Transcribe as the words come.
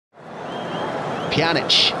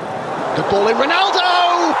Pjanic. Good ball in,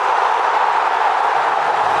 Ronaldo!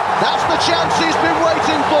 That's the chance he's been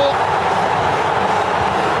waiting for.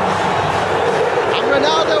 And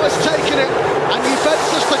Ronaldo has taken it, and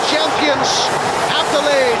Juventus, the champions, have the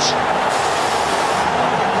lead.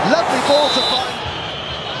 Lovely ball to find.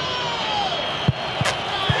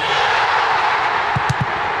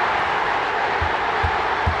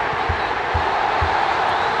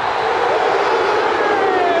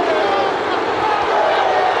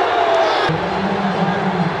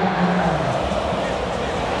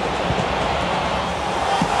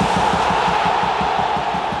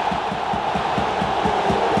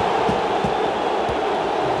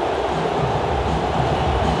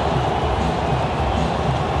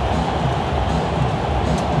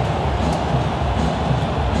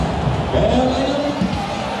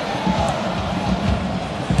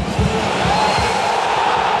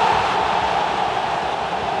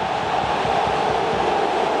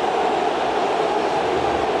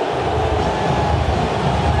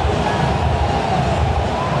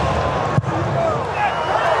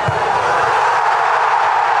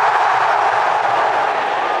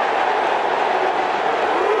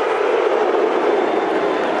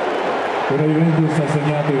 Per la Juventus ha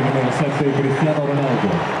segnato il numero 7 Cristiano Ronaldo.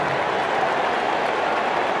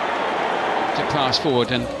 To pass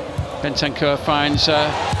forward and Bentancur finds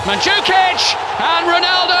Mandzukic, and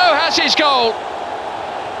Ronaldo has his goal.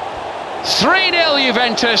 3-0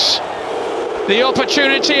 Juventus. The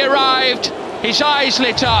opportunity arrived, his eyes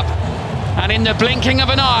lit up, and in the blinking of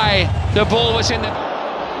an eye, the ball was in the...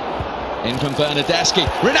 In from Bernardeschi,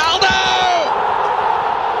 Ronaldo!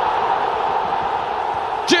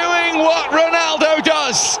 Doing what Ronaldo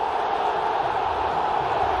does.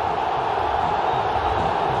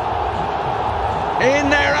 In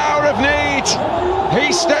their hour of need,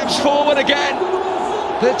 he steps forward again.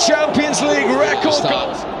 The Champions League record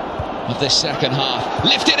goal of this second half.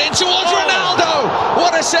 Lifted in towards Ronaldo.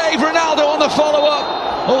 What a save, Ronaldo on the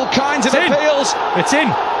follow-up. All kinds of appeals. It's in.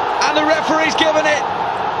 And the referee's given it.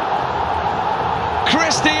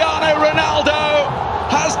 Cristiano Ronaldo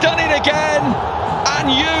has done it again. And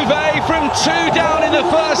Juve from 2 down in the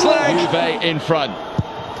first leg. Juve in front.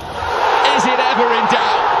 Is it ever in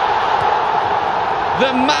doubt?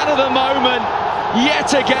 The man of the moment,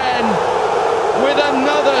 yet again, with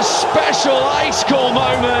another special ice-cold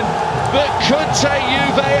moment that could take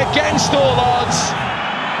Juve against all odds.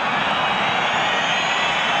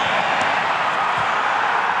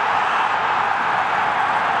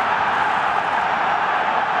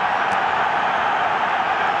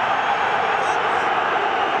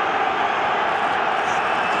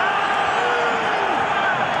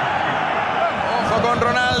 Con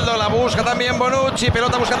Ronaldo, la busca también Bonucci,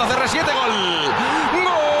 pelota buscando CR7, gol.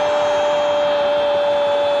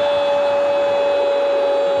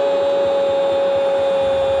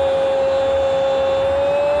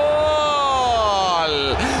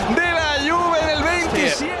 ¡Gol! De la Juve en el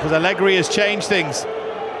 27. Because Allegri has changed things.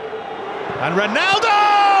 And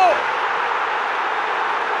Ronaldo!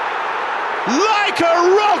 Like a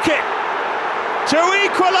rocket to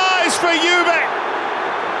equalise for Juve.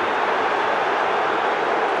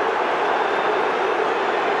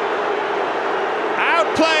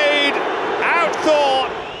 Outplayed, outthought.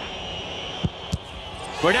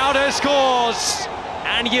 Ronaldo scores,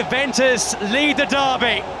 and Juventus lead the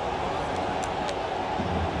derby.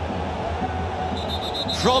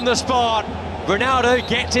 From the spot, Ronaldo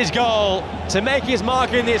gets his goal to make his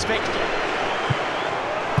mark in this fixture.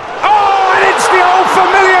 Oh, and it's the old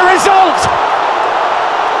familiar result!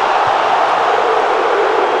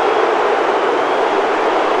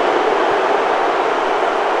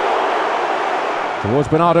 Towards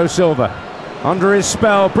Bernardo Silva, under his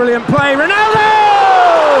spell, brilliant play, Ronaldo!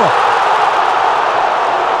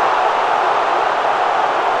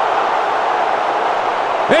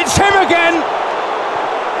 It's him again!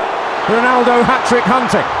 Ronaldo hat-trick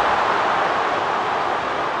hunting.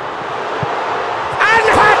 And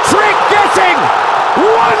hat-trick getting!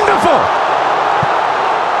 Wonderful!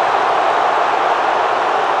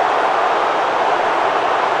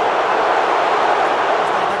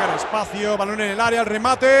 Espacio, balón en el área, el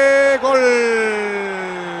remate, gol.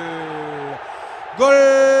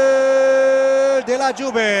 Gol de la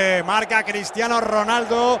Juve, marca Cristiano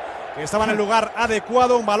Ronaldo que estaba en el lugar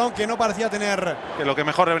adecuado, un balón que no parecía tener. Que lo que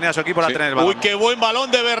mejor le venía a su equipo era tener el balón. Uy, qué buen balón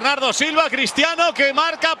de Bernardo Silva. Cristiano que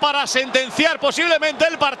marca para sentenciar posiblemente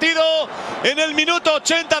el partido en el minuto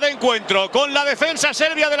 80 de encuentro, con la defensa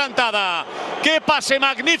serbia adelantada. Qué pase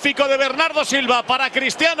magnífico de Bernardo Silva para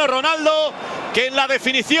Cristiano Ronaldo, que en la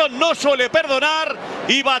definición no suele perdonar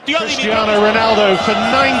y batió a Cristiano Ronaldo for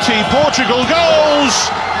 90 Portugal goals,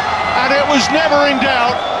 and it was never in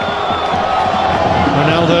doubt.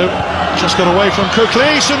 Ronaldo just got away from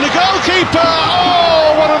Kuklis and the goalkeeper.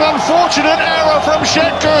 Oh, what an unfortunate error from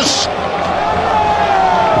Šetkus.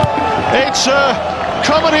 It's a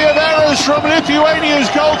comedy of errors from Lithuania's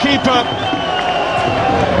goalkeeper.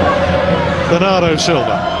 Bernardo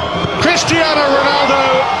Silva. Cristiano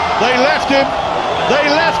Ronaldo, they left him, and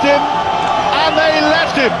they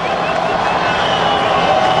left him.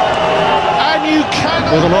 And you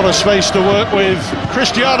can, with a lot of space to work with,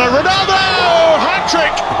 Cristiano Ronaldo,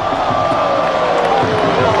 hat-trick!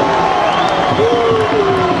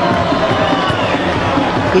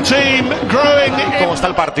 The team growing. ¿Cómo está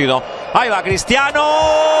el partido? Ahí va Cristiano.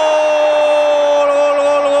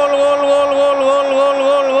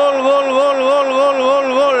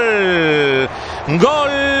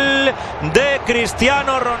 Gol de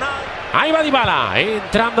Cristiano Ronaldo. Ahí va Dybala,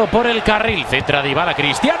 entrando por el carril. Centra Dybala,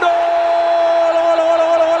 Cristiano.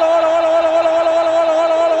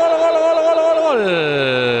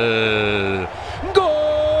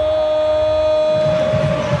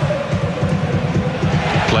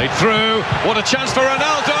 Played through. What a chance for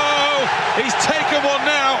Ronaldo. He's taken one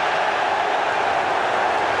now.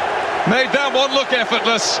 Made that one look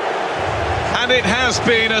effortless. And it has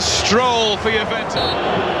been a stroll for Juventus.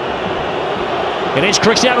 It is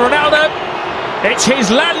Cristiano Ronaldo. It's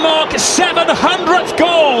his landmark 700th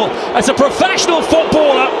goal as a professional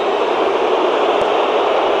footballer.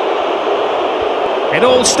 It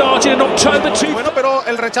all started in October 2. Bueno, pero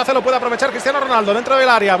el rechace lo puede aprovechar Cristiano Ronaldo dentro del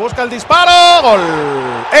área. Busca el disparo. Gol.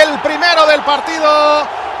 El primero del partido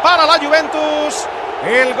para la Juventus.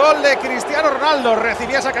 El gol de Cristiano Ronaldo.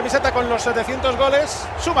 Recibía esa camiseta con los 700 goles.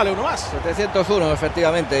 Súmale uno más. 701,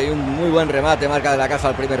 efectivamente. Y un muy buen remate. Marca de la caja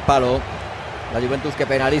al primer palo. La Juventus que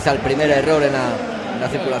penaliza el primer error en la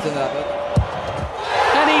circulación de la pelota.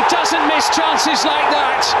 And he doesn't miss chances like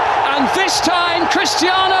that. And this time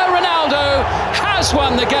Cristiano Ronaldo has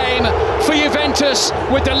won the game for Juventus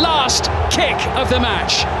with the last kick of the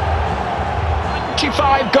match.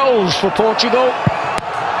 25 goals for Portugal.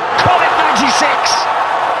 Call it 96.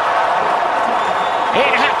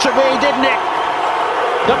 It had to be, didn't it?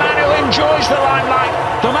 The man who enjoys the limelight,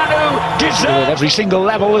 the man who deserves every single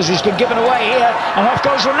level as he's been given away here. And off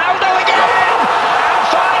goes Ronaldo again, and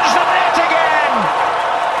finds the net again.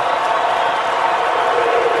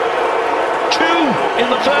 2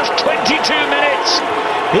 in the first 22 minutes.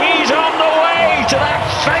 He's on the way to that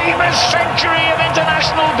famous century of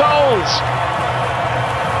international goals.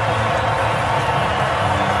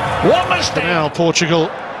 What mistake! Now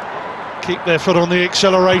Portugal keep their foot on the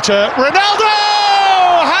accelerator. Ronaldo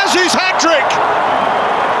has his hat-trick,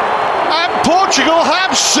 and Portugal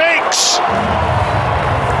have 6.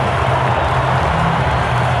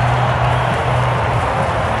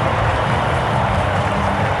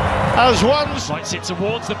 As one Fights it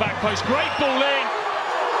towards the back post, great ball in,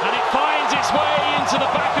 and it finds its way into the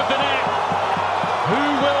back of the net.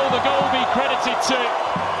 Who will the goal be credited to?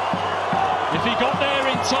 If he got there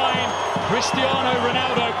in time, Cristiano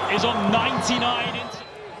Ronaldo is on 99.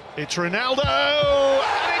 It's Ronaldo,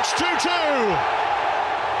 and it's 2-2.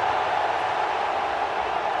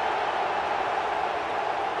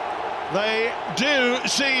 They do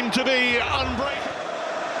seem to be unbreakable.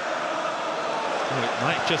 Well, it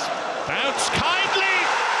might just bounce kindly.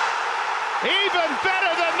 Even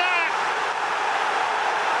better than that.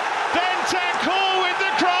 Bentancur with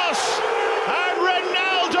the cross, and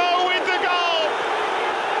Ronaldo with the goal.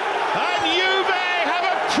 And Juve have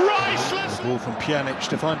a priceless ball from Pjanic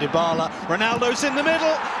to find Dybala. Ronaldo's in the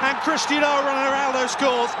middle, and Cristiano Ronaldo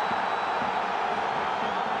scores.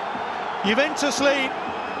 Juventus lead.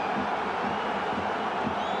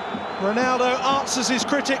 Ronaldo answers his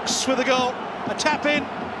critics with a goal, a tap-in.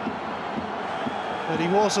 But he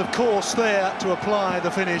was, of course, there to apply the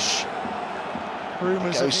finish.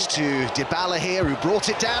 Rumours goes to Dybala here, who brought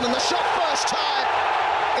it down, and the shot first time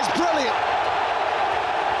is brilliant.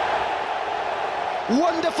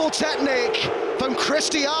 Wonderful technique from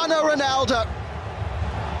Cristiano Ronaldo.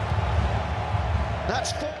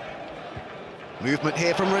 That's movement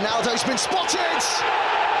here from Ronaldo. He's been spotted,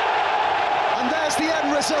 and there's the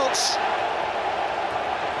end result.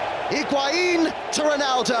 Higuain to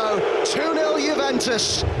Ronaldo, 2-0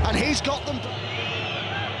 Juventus, and he's got them.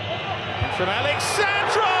 from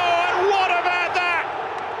Alexandro, and what about that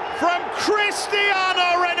from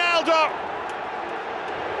Cristiano Ronaldo?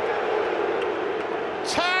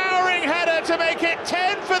 Towering header to make it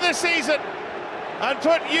 10 for the season and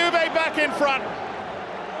put Juve back in front.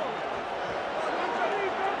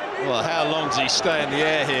 Well, how long does he stay in the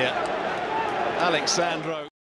air here? Alexandro.